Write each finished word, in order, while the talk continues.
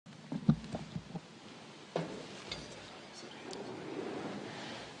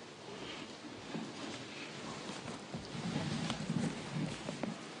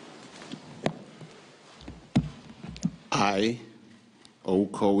I,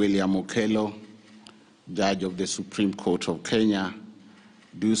 Ouko William Ouko, Judge of the Supreme Court of Kenya,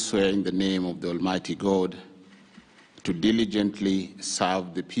 do swear in the name of the Almighty God to diligently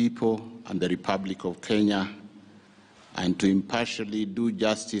serve the people and the Republic of Kenya and to impartially do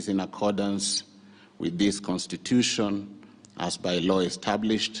justice in accordance with this Constitution as by law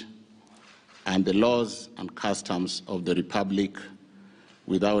established and the laws and customs of the Republic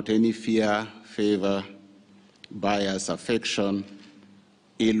without any fear, favor, bias, affection,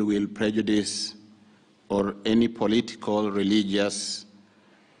 ill will, prejudice, or any political, religious,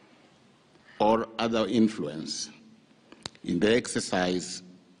 or other influence in the exercise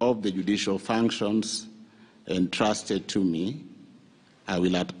of the judicial functions entrusted to me. I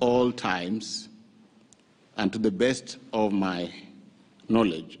will at all times, and to the best of my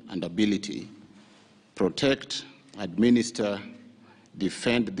knowledge and ability, protect, administer,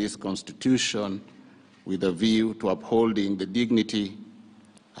 defend this Constitution with a view to upholding the dignity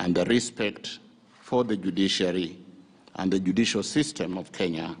and the respect for the judiciary and the judicial system of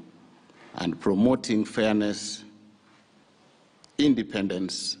Kenya, and promoting fairness,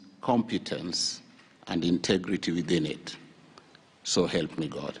 independence, competence, and integrity within it. So help me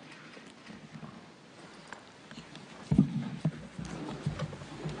God.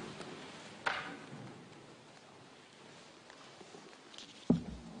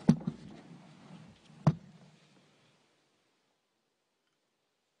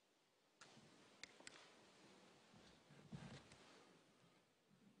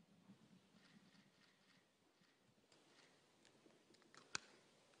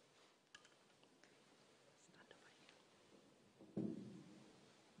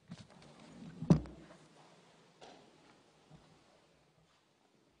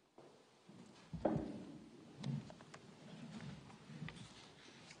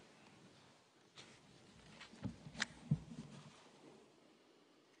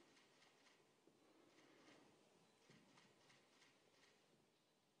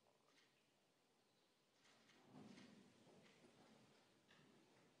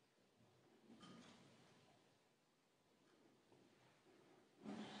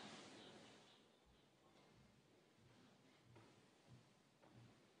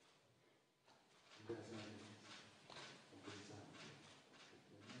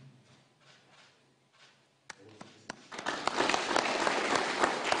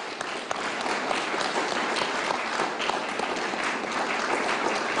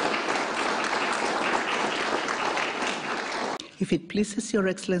 If it pleases Your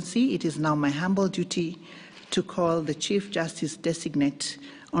Excellency, it is now my humble duty to call the Chief Justice Designate,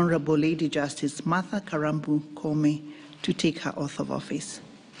 Honorable Lady Justice Martha Karambu Koome, to take her oath of office.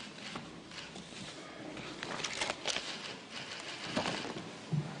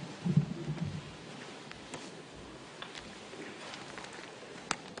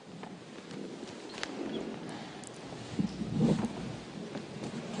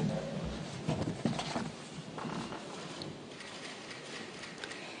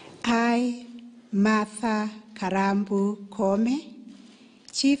 I, Martha Karambu Koome,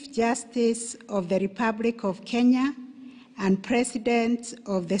 Chief Justice of the Republic of Kenya and President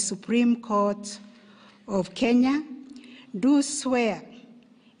of the Supreme Court of Kenya, do swear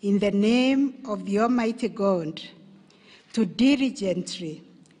in the name of the Almighty God to diligently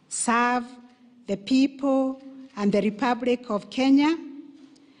serve the people and the Republic of Kenya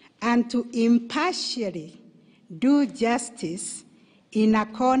and to impartially do justice in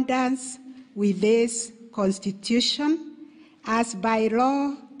accordance with this Constitution as by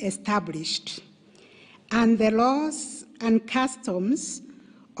law established, and the laws and customs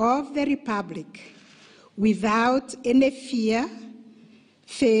of the Republic without any fear,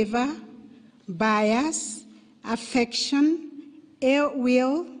 favor, bias, affection, ill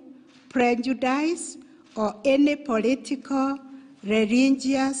will, prejudice, or any political,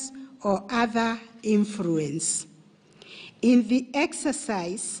 religious, or other influence. In the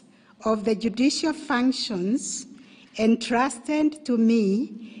exercise of the judicial functions entrusted to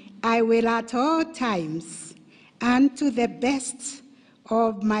me, I will at all times, and to the best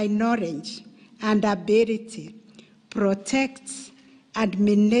of my knowledge and ability, protect,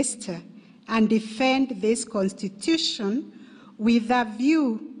 administer, and defend this Constitution with a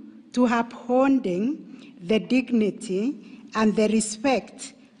view to upholding the dignity and the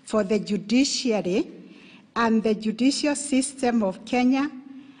respect for the judiciary and the judicial system of Kenya,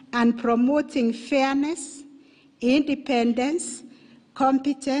 and promoting fairness, independence,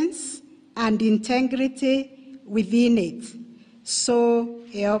 competence, and integrity within it. So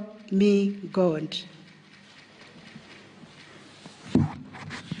help me God.